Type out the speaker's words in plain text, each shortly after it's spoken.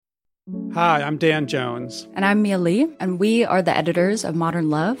Hi, I'm Dan Jones. And I'm Mia Lee, and we are the editors of Modern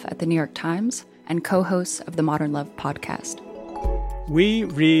Love at the New York Times and co-hosts of the Modern Love podcast. We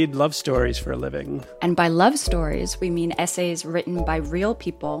read love stories for a living. And by love stories, we mean essays written by real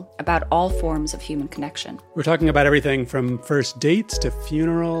people about all forms of human connection. We're talking about everything from first dates to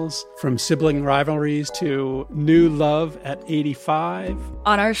funerals, from sibling rivalries to new love at 85.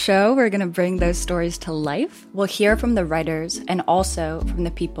 On our show, we're going to bring those stories to life. We'll hear from the writers and also from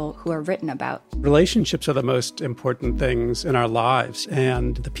the people who are written about. Relationships are the most important things in our lives,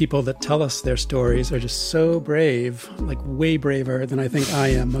 and the people that tell us their stories are just so brave, like way braver than I think I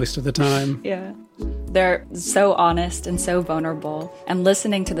am most of the time. Yeah. They're so honest and so vulnerable. And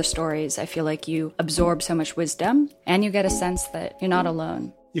listening to the stories, I feel like you absorb so much wisdom and you get a sense that you're not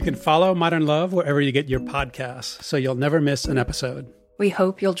alone. You can follow Modern Love wherever you get your podcasts, so you'll never miss an episode. We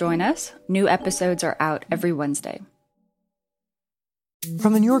hope you'll join us. New episodes are out every Wednesday.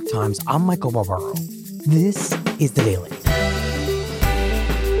 From the New York Times, I'm Michael Barbaro. This is The Daily.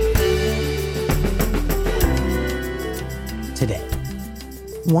 Today,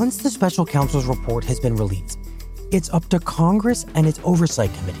 once the special counsel's report has been released, it's up to Congress and its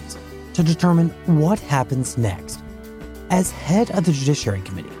oversight committees to determine what happens next. As head of the Judiciary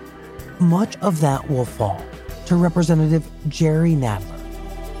Committee, much of that will fall to Representative Jerry Nadler.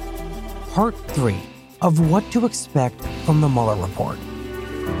 Part 3 of what to expect from the Mueller report.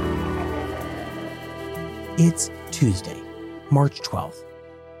 It's Tuesday, March 12th.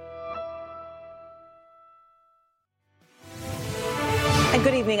 And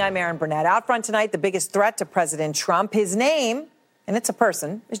good evening, I'm Erin Burnett. Out front tonight, the biggest threat to President Trump. His name, and it's a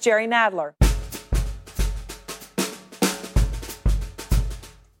person, is Jerry Nadler.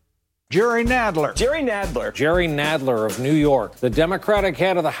 Jerry Nadler. Jerry Nadler. Jerry Nadler of New York, the Democratic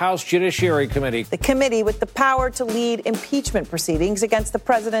head of the House Judiciary Committee. The committee with the power to lead impeachment proceedings against the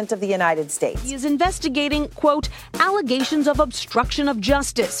President of the United States. He is investigating, quote, allegations of obstruction of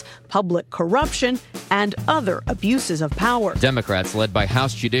justice, public corruption, and other abuses of power. Democrats, led by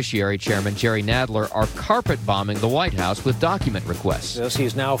House Judiciary Chairman Jerry Nadler, are carpet bombing the White House with document requests.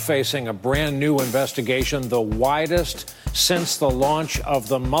 He's now facing a brand new investigation, the widest since the launch of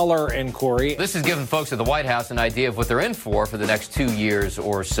the Mueller inquiry. This has given folks at the White House an idea of what they're in for the next 2 years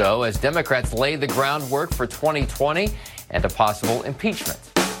or so, as Democrats lay the groundwork for 2020 and a possible impeachment.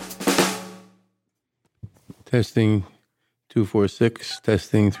 Testing 246,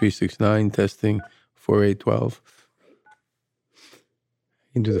 testing 369, testing 4812.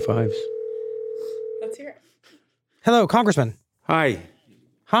 You can do the fives. Let's hear it. Hello, Congressman. Hi.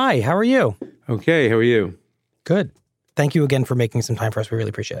 Hi, how are you? Okay, how are you? Good. Thank you again for making some time for us. We really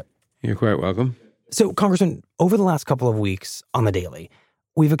appreciate it. You're quite welcome. So, Congressman, over the last couple of weeks on The Daily,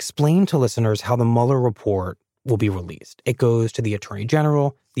 we've explained to listeners how the Mueller report will be released. It goes to the Attorney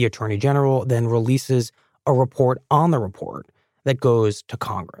General. The Attorney General then releases a report on the report that goes to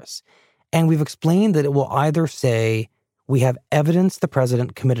Congress. And we've explained that it will either say we have evidence the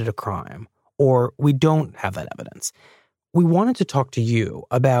president committed a crime or we don't have that evidence. We wanted to talk to you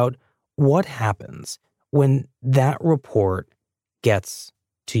about what happens when that report gets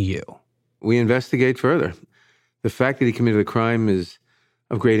to you. We investigate further. The fact that he committed a crime is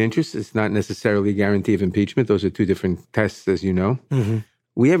of great interest. It's not necessarily a guarantee of impeachment. Those are two different tests, as you know. Mm-hmm.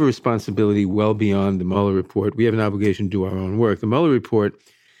 We have a responsibility well beyond the Mueller report. We have an obligation to do our own work. The Mueller report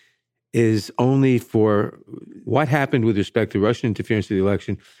is only for what happened with respect to Russian interference in the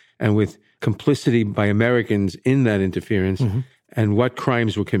election and with complicity by Americans in that interference, mm-hmm. and what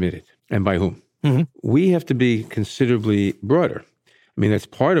crimes were committed and by whom. Mm-hmm. We have to be considerably broader. I mean, that's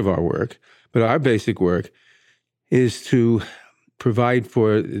part of our work, but our basic work is to provide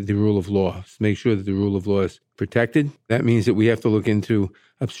for the rule of law, to make sure that the rule of law is protected. That means that we have to look into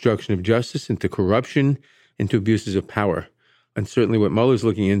obstruction of justice, into corruption, into abuses of power. And certainly what Mueller's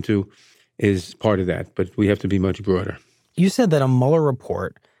looking into is part of that, but we have to be much broader. You said that a Mueller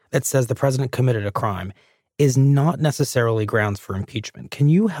report that says the president committed a crime is not necessarily grounds for impeachment. Can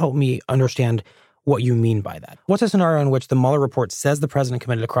you help me understand what you mean by that? What's a scenario in which the Mueller report says the president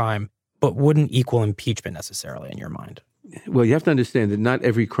committed a crime, but wouldn't equal impeachment necessarily in your mind? Well, you have to understand that not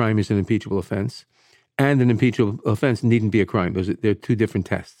every crime is an impeachable offense, and an impeachable offense needn't be a crime. They're two different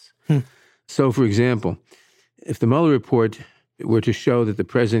tests. So, for example, if the Mueller report were to show that the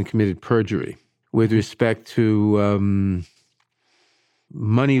president committed perjury with respect to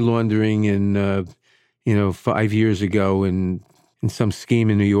money laundering in 5 years ago in some scheme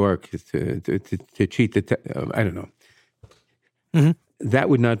in New York to cheat I don't know. Mm-hmm. That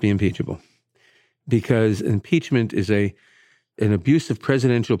would not be impeachable, because impeachment is an abuse of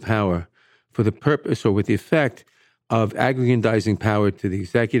presidential power for the purpose or with the effect of aggrandizing power to the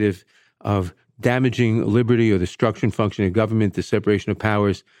executive, of damaging liberty or the structure and function of government, the separation of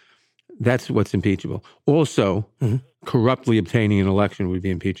powers, that's what's impeachable. Also, corruptly obtaining an election would be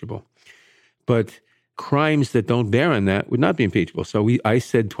impeachable. But crimes that don't bear on that would not be impeachable. So I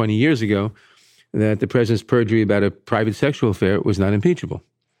said 20 years ago that the president's perjury about a private sexual affair was not impeachable.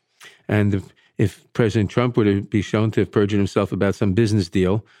 And if President Trump were to be shown to have perjured himself about some business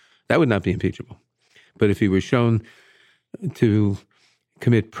deal, that would not be impeachable. But if he were shown to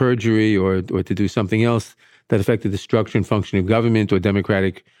commit perjury or to do something else that affected the structure and function of government or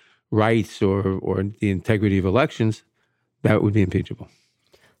democratic rights or the integrity of elections, that would be impeachable.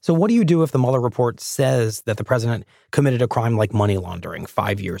 So what do you do if the Mueller report says that the president committed a crime like money laundering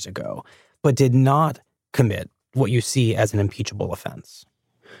 5 years ago, but did not commit what you see as an impeachable offense?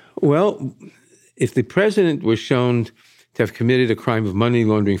 Well, if the president was shown to have committed a crime of money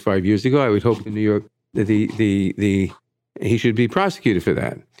laundering 5 years ago, I would hope in New York that he should be prosecuted for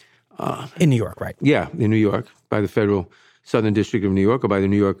that. In New York, right? Yeah, in New York, by the federal Southern District of New York or by the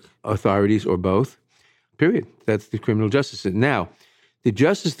New York authorities or both, period. That's the criminal justice system. Now, the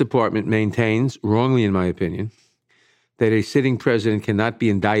Justice Department maintains, wrongly in my opinion, that a sitting president cannot be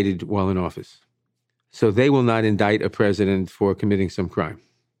indicted while in office. So they will not indict a president for committing some crime.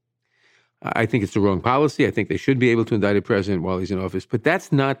 I think it's the wrong policy. I think they should be able to indict a president while he's in office. But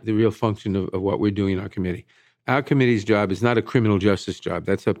that's not the real function of what we're doing in our committee. Our committee's job is not a criminal justice job.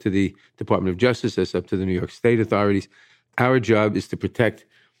 That's up to the Department of Justice. That's up to the New York State authorities. Our job is to protect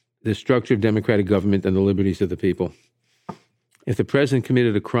the structure of democratic government and the liberties of the people. If the president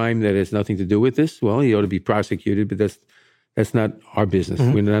committed a crime that has nothing to do with this, well, he ought to be prosecuted, but that's not our business.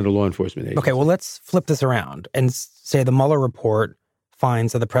 We're not a law enforcement agency. Okay, well, let's flip this around and say the Mueller report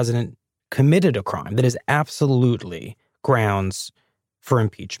finds that the president committed a crime that is absolutely grounds for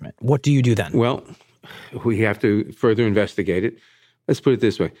impeachment. What do you do then? Well, we have to further investigate it. Let's put it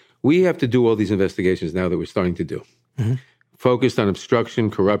this way. We have to do all these investigations now that we're starting to do. Focused on obstruction,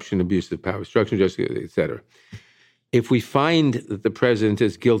 corruption, abuse of power, obstruction, justice, et cetera. If we find that the president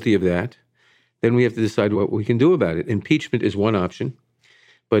is guilty of that, then we have to decide what we can do about it. Impeachment is one option,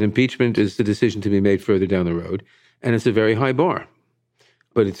 but impeachment is the decision to be made further down the road, and it's a very high bar.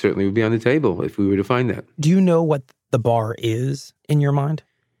 But it certainly would be on the table if we were to find that. Do you know what the bar is in your mind?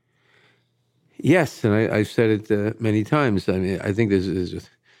 Yes, and I've said it many times. I mean, I think there's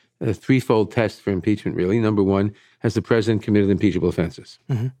a threefold test for impeachment, really. Number one, has the president committed impeachable offenses?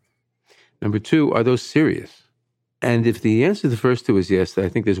 Number two, are those serious? And if the answer to the first two is yes, I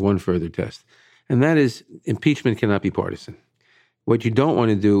think there's one further test. And that is impeachment cannot be partisan. What you don't want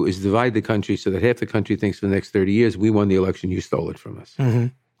to do is divide the country so that half the country thinks for the next 30 years, we won the election, you stole it from us.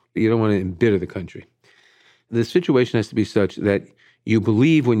 You don't want to embitter the country. The situation has to be such that you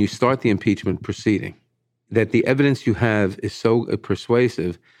believe when you start the impeachment proceeding that the evidence you have is so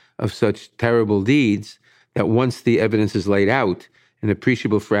persuasive of such terrible deeds that once the evidence is laid out, an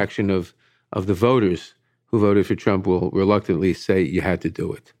appreciable fraction of the voters who voted for Trump will reluctantly say you had to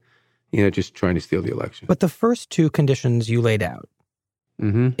do it. You're not just trying to steal the election. But the first two conditions you laid out,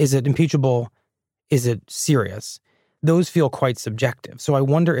 is it impeachable? Is it serious? Those feel quite subjective. So I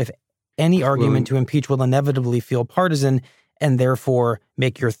wonder if any argument to impeach will inevitably feel partisan and therefore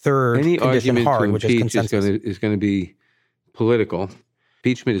make your third condition hard, which is consensus. Is going to be political.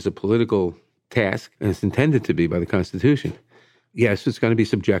 Impeachment is a political task, and it's intended to be by the Constitution. Yes, it's going to be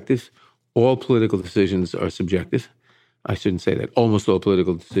subjective. All political decisions are subjective. I shouldn't say that. Almost all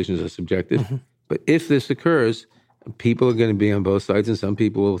political decisions are subjective. But if this occurs, people are going to be on both sides, and some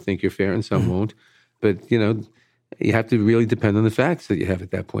people will think you're fair and some won't. But, you have to really depend on the facts that you have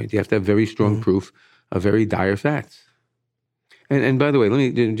at that point. You have to have very strong proof of very dire facts. And by the way, let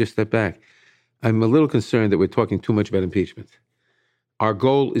me just step back. I'm a little concerned that we're talking too much about impeachment. Our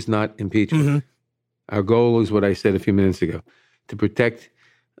goal is not impeachment. Our goal is what I said a few minutes ago, to protect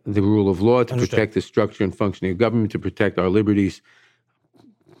the rule of law, to protect the structure and functioning of government, to protect our liberties.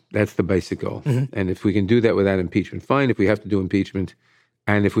 That's the basic goal. And if we can do that without impeachment, fine. If we have to do impeachment,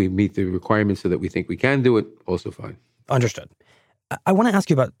 and if we meet the requirements so that we think we can do it, also fine. Understood. I want to ask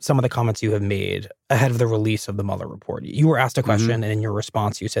you about some of the comments you have made ahead of the release of the Mueller report. You were asked a question, and in your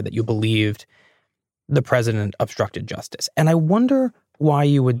response, you said that you believed the president obstructed justice. And I wonder why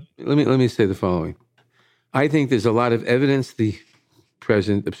you would... Let me say the following. I think there's a lot of evidence the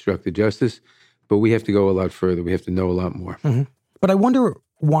president obstructed justice, but we have to go a lot further. We have to know a lot more. But I wonder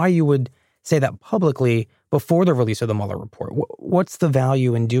why you would say that publicly before the release of the Mueller report. What's the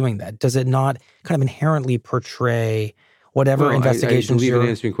value in doing that? Does it not kind of inherently portray whatever investigations I you're... believe in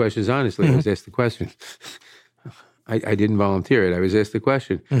answering questions honestly. I was asked the question. I didn't volunteer it. I was asked the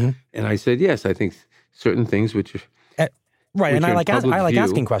question. And I said, yes, I think certain things which Right, and I like view.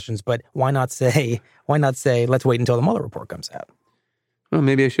 asking questions, but why not say let's wait until the Mueller report comes out? Well,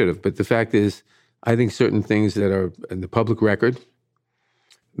 maybe I should have, but the fact is, I think certain things that are in the public record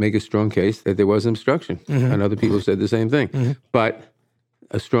make a strong case that there was obstruction, and other people have said the same thing. But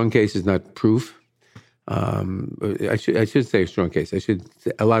a strong case is not proof. I should say a strong case. I should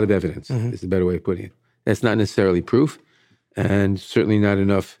say a lot of evidence is the better way of putting it. That's not necessarily proof, and certainly not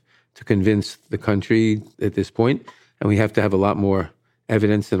enough to convince the country at this point. And we have to have a lot more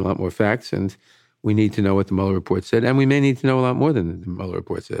evidence and a lot more facts, and we need to know what the Mueller report said, and we may need to know a lot more than the Mueller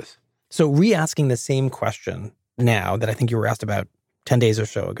report says. So re-asking the same question now that I think you were asked about 10 days or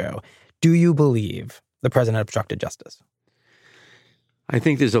so ago, do you believe the president obstructed justice? I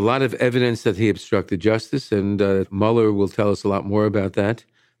think there's a lot of evidence that he obstructed justice, and Mueller will tell us a lot more about that,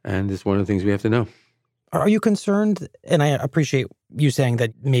 and it's one of the things we have to know. Are you concerned, and I appreciate you saying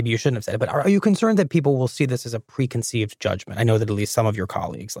that maybe you shouldn't have said it, but are you concerned that people will see this as a preconceived judgment? I know that at least some of your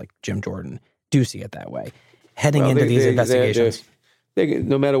colleagues, like Jim Jordan, do see it that way. Heading into these investigations.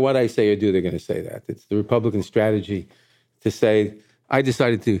 No matter what I say or do, they're going to say that. It's the Republican strategy to say, I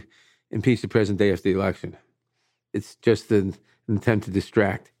decided to impeach the president day after the election. It's just an attempt to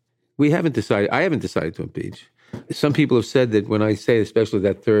distract. I haven't decided to impeach. Some people have said that when I say, especially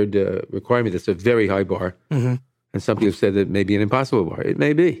that third requirement, that's a very high bar. And some people have said that it may be an impossible bar. It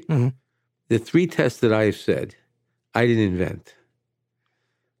may be. The three tests that I have said, I didn't invent.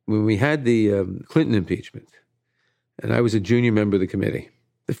 When we had the Clinton impeachment, and I was a junior member of the committee,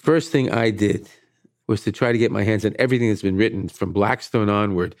 the first thing I did was to try to get my hands on everything that's been written from Blackstone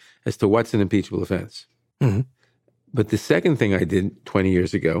onward as to what's an impeachable offense. But the second thing I did 20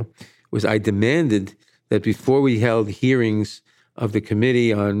 years ago was I demanded that before we held hearings of the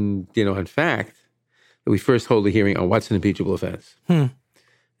committee on fact, that we first hold a hearing on what's an impeachable offense. And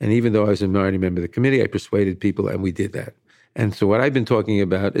even though I was a minority member of the committee, I persuaded people, and we did that. And so what I've been talking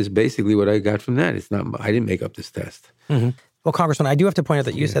about is basically what I got from that. I didn't make up this test. Well, Congressman, I do have to point out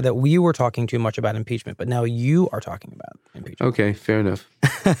that you said that we were talking too much about impeachment, but now you are talking about impeachment. Okay, fair enough.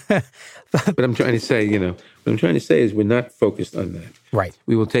 But I'm trying to say, what I'm trying to say is we're not focused on that. Right.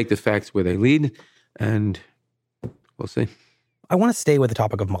 We will take the facts where they lead, and we'll see. I want to stay with the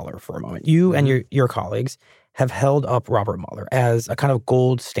topic of Mueller for a moment. You and your colleagues have held up Robert Mueller as a kind of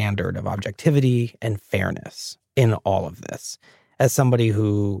gold standard of objectivity and fairness in all of this, as somebody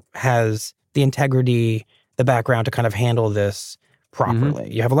who has the integrity, the background to kind of handle this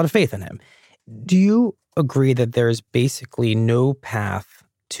properly. You have a lot of faith in him. Do you agree that there's basically no path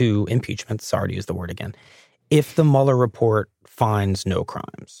to impeachment, sorry to use the word again, if the Mueller report finds no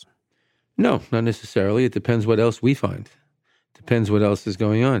crimes? No, not necessarily. It depends what else we find. Depends what else is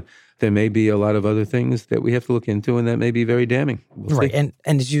going on. There may be a lot of other things that we have to look into, and that may be very damning. We'll right. see. And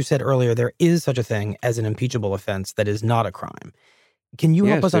as you said earlier, there is such a thing as an impeachable offense that is not a crime. Can you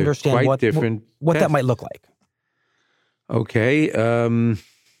help us understand what that might look like? Okay. An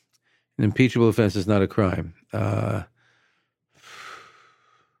impeachable offense is not a crime.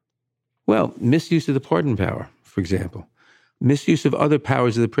 Well, misuse of the pardon power, for example. Misuse of other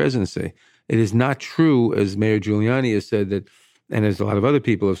powers of the presidency. It is not true, as Mayor Giuliani has said, that, and as a lot of other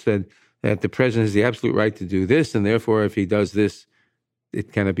people have said, that the president has the absolute right to do this, and therefore if he does this,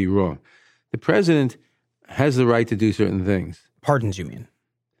 it cannot be wrong. The president has the right to do certain things. Pardons, you mean?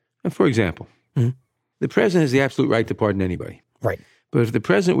 For example, the president has the absolute right to pardon anybody. Right. But if the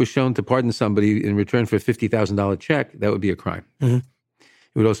president was shown to pardon somebody in return for a $50,000 check, that would be a crime. It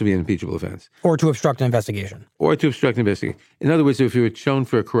would also be an impeachable offense. Or to obstruct an investigation. In other words, if you were shown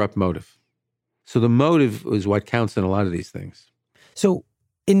for a corrupt motive. So the motive is what counts in a lot of these things. So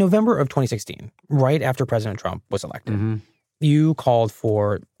in November of 2016, right after President Trump was elected, you called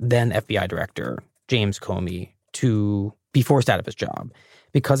for then FBI Director James Comey to be forced out of his job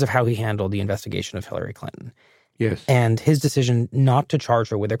because of how he handled the investigation of Hillary Clinton. Yes. And his decision not to charge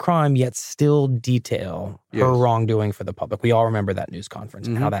her with a crime, yet still detail her wrongdoing for the public. We all remember that news conference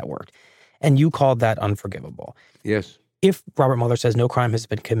and how that worked. And you called that unforgivable. Yes. If Robert Mueller says no crime has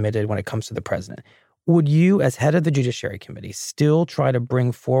been committed when it comes to the president, would you, as head of the Judiciary Committee, still try to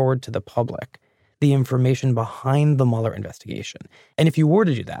bring forward to the public the information behind the Mueller investigation? And if you were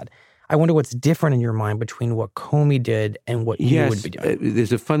to do that, I wonder what's different in your mind between what Comey did and what you would be doing.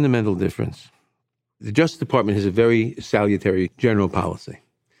 There's a fundamental difference. The Justice Department has a very salutary general policy.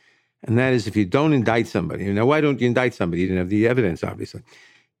 And that is if you don't indict somebody, now why don't you indict somebody? You didn't have the evidence, obviously.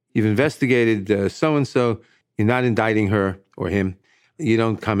 You've investigated so-and-so, you're not indicting her or him, you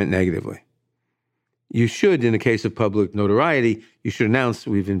don't comment negatively. You should, in a case of public notoriety, you should announce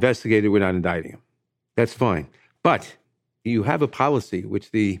we've investigated, we're not indicting him. That's fine. But you have a policy,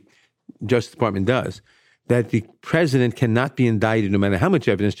 which the Justice Department does, that the president cannot be indicted no matter how much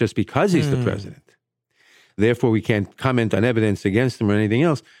evidence just because he's the president. Therefore, we can't comment on evidence against him or anything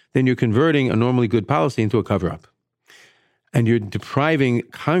else. Then you're converting a normally good policy into a cover-up. And you're depriving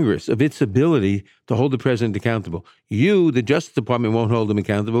Congress of its ability to hold the president accountable. You, the Justice Department, won't hold him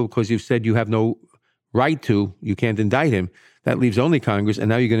accountable because you've said you have no right to, you can't indict him. That leaves only Congress, and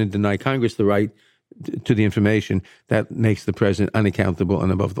now you're going to deny Congress the right to the information that makes the president unaccountable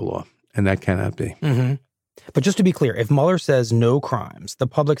and above the law. And that cannot be. Mm-hmm. But just to be clear, if Mueller says no crimes, the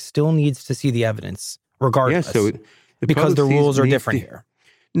public still needs to see the evidence regardless. Yes, so because the rules are different here.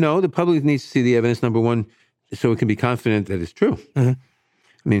 No, the public needs to see the evidence, number one, so it can be confident that it's true. Mm-hmm.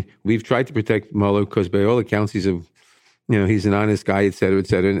 I mean, we've tried to protect Mueller because by all accounts, he's an honest guy, et cetera,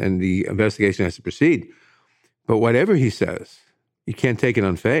 and the investigation has to proceed. But whatever he says, you can't take it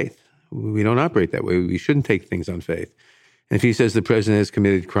on faith. We don't operate that way. We shouldn't take things on faith. And if he says the president has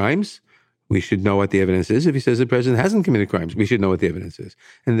committed crimes, we should know what the evidence is. If he says the president hasn't committed crimes, we should know what the evidence is.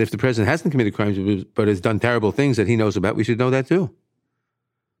 And if the president hasn't committed crimes but has done terrible things that he knows about, we should know that too.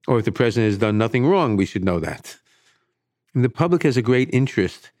 Or if the president has done nothing wrong, we should know that. And the public has a great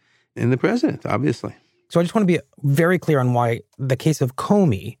interest in the president, obviously. So I just want to be very clear on why the case of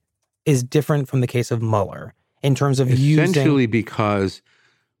Comey is different from the case of Mueller in terms of essentially because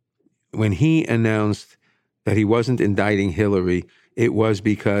when he announced that he wasn't indicting Hillary, it was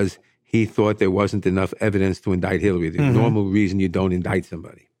because he thought there wasn't enough evidence to indict Hillary. The normal reason you don't indict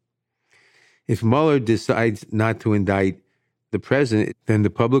somebody. If Mueller decides not to indict the president, then the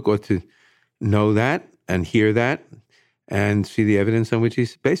public ought to know that and hear that and see the evidence on which he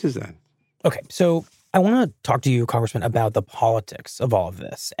bases that. Okay, so I want to talk to you, Congressman, about the politics of all of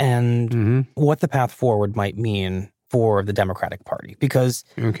this and what the path forward might mean for the Democratic Party. Because,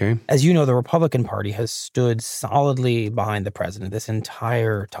 as you know, the Republican Party has stood solidly behind the president this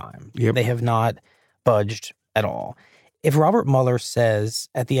entire time. Yep. They have not budged at all. If Robert Mueller says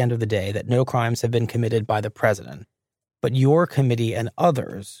at the end of the day that no crimes have been committed by the president, but your committee and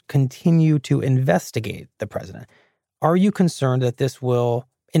others continue to investigate the president, are you concerned that this will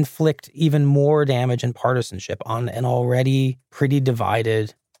inflict even more damage and partisanship on an already pretty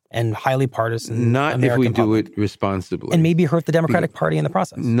divided and highly partisan Not American if we public, do it responsibly. and maybe hurt the Democratic Party in the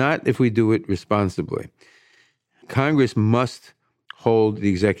process? Not if we do it responsibly. Congress must hold the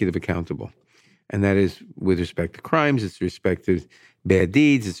executive accountable. And that is with respect to crimes, it's respect to bad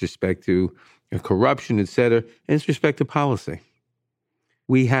deeds, it's respect to corruption, et cetera, and it's respect to policy.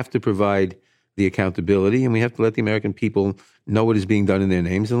 We have to provide the accountability, and we have to let the American people know what is being done in their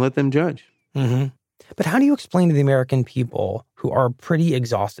names and let them judge. Mm-hmm. But how do you explain to the American people who are pretty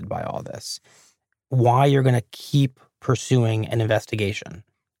exhausted by all this why you're going to keep pursuing an investigation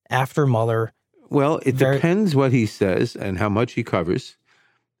after Mueller? Well, it depends what he says and how much he covers,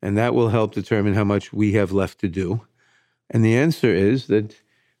 and that will help determine how much we have left to do. And the answer is that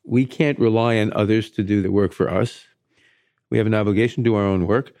we can't rely on others to do the work for us. We have an obligation to do our own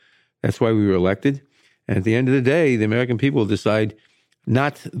work. That's why we were elected. And at the end of the day, the American people decide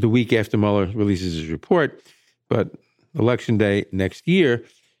not the week after Mueller releases his report, but Election Day next year,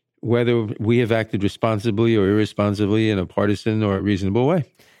 whether we have acted responsibly or irresponsibly in a partisan or a reasonable way.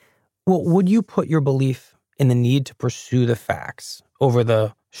 Well, would you put your belief in the need to pursue the facts over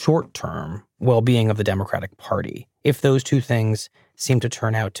the short-term well-being of the Democratic Party if those two things seem to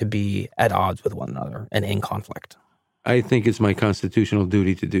turn out to be at odds with one another and in conflict? I think it's my constitutional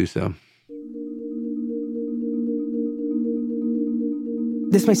duty to do so.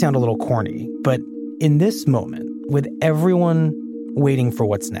 This may sound a little corny, but in this moment, with everyone waiting for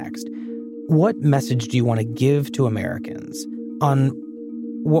what's next, what message do you want to give to Americans on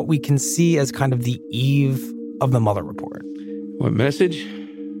what we can see as kind of the eve of the Mueller report? What message?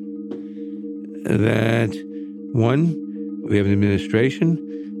 That, one, we have an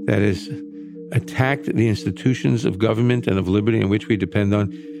administration that has attacked the institutions of government and of liberty on which we depend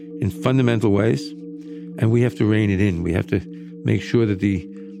on in fundamental ways, and we have to rein it in. We have to make sure that the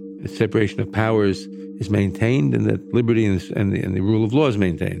separation of powers is maintained and that liberty and the rule of law is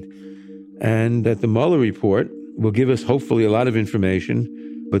maintained. And that the Mueller report will give us hopefully a lot of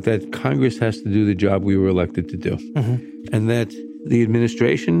information, but that Congress has to do the job we were elected to do. And that the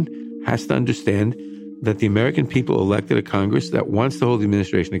administration has to understand that the American people elected a Congress that wants to hold the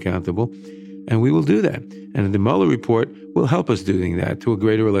administration accountable, and we will do that. And the Mueller report will help us doing that to a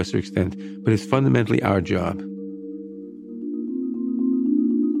greater or lesser extent, but it's fundamentally our job.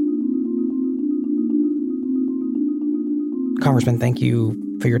 Congressman, thank you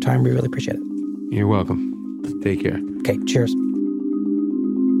for your time. We really appreciate it. You're welcome. Take care. Okay, cheers.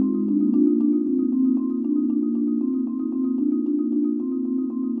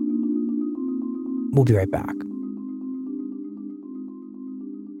 We'll be right back.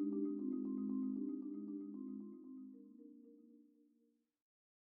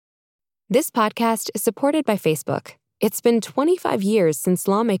 This podcast is supported by Facebook. It's been 25 years since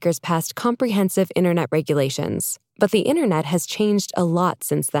lawmakers passed comprehensive internet regulations, but the internet has changed a lot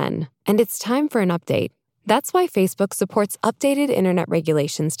since then, and it's time for an update. That's why Facebook supports updated internet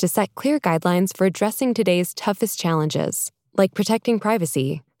regulations to set clear guidelines for addressing today's toughest challenges, like protecting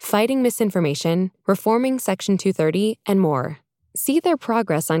privacy, fighting misinformation, reforming Section 230, and more. See their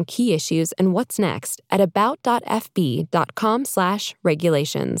progress on key issues and what's next at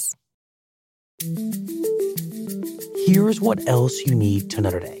about.fb.com/regulations. Here's what else you need to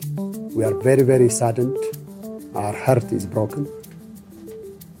know today. We are very, very saddened. Our heart is broken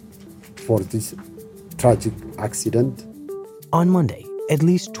for this tragic accident. On Monday, at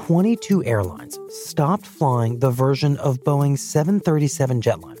least 22 airlines stopped flying the version of Boeing's 737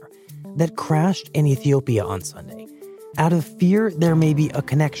 jetliner that crashed in Ethiopia on Sunday, out of fear there may be a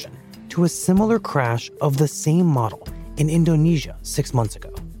connection to a similar crash of the same model in Indonesia 6 months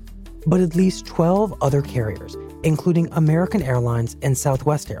ago. But at least 12 other carriers, including American Airlines and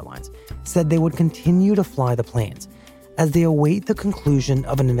Southwest Airlines, said they would continue to fly the planes as they await the conclusion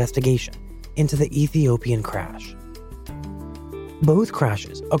of an investigation into the Ethiopian crash. Both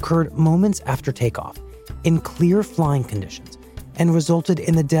crashes occurred moments after takeoff in clear flying conditions and resulted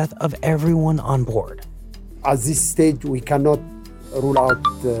in the death of everyone on board. At this stage, we cannot rule out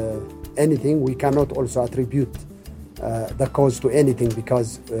anything. We cannot also attribute the cause to anything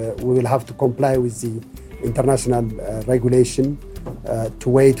because we will have to comply with the international regulation to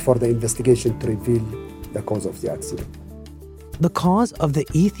wait for the investigation to reveal the cause of the accident. The cause of the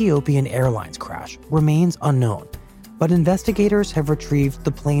Ethiopian Airlines crash remains unknown, but investigators have retrieved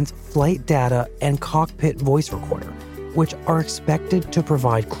the plane's flight data and cockpit voice recorder, which are expected to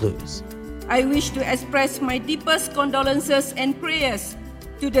provide clues. I wish to express my deepest condolences and prayers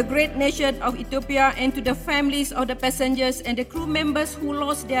to the great nation of Ethiopia and to the families of the passengers and the crew members who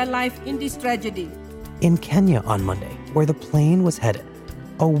lost their life in this tragedy. In Kenya on Monday, where the plane was headed,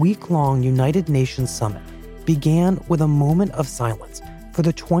 a week-long United Nations summit began with a moment of silence for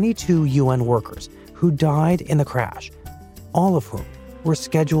the 22 UN workers who died in the crash, all of whom were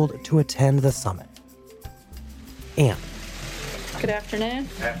scheduled to attend the summit. And good afternoon.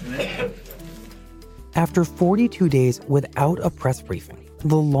 After 42 days without a press briefing,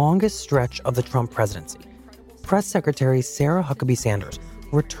 the longest stretch of the Trump presidency, Press Secretary Sarah Huckabee Sanders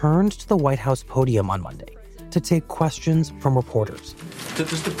returned to the White House podium on Monday to take questions from reporters.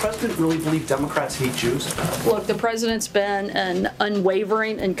 Does the president really believe Democrats hate Jews? Look, the president's been an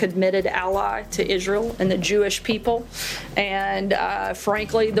unwavering and committed ally to Israel and the Jewish people. And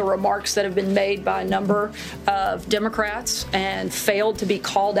frankly, the remarks that have been made by a number of Democrats and failed to be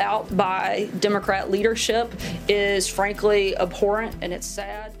called out by Democrat leadership is frankly abhorrent, and it's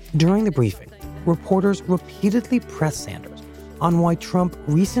sad. During the briefing, reporters repeatedly pressed Sanders on why Trump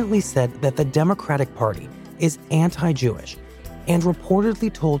recently said that the Democratic Party is anti-Jewish and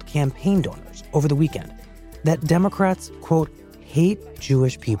reportedly told campaign donors over the weekend that Democrats, quote, hate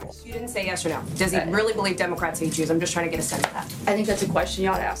Jewish people. You didn't say yes or no. Does he really believe Democrats hate Jews? I'm just trying to get a sense of that. I think that's a question you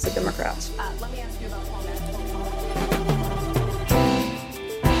ought to ask the Democrats. Let me ask you about Paul Manafort.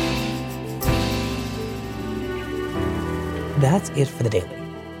 That's it for the Daily.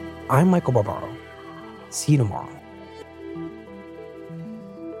 I'm Michael Barbaro. See you tomorrow.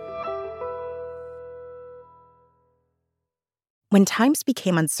 When times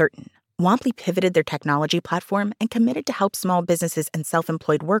became uncertain, Womply pivoted their technology platform and committed to help small businesses and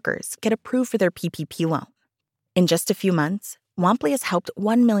self-employed workers get approved for their PPP loan. In just a few months, Womply has helped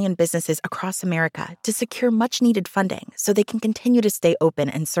 1 million businesses across America to secure much-needed funding so they can continue to stay open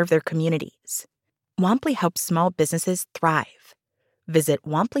and serve their communities. Womply helps small businesses thrive. Visit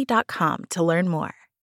Womply.com to learn more.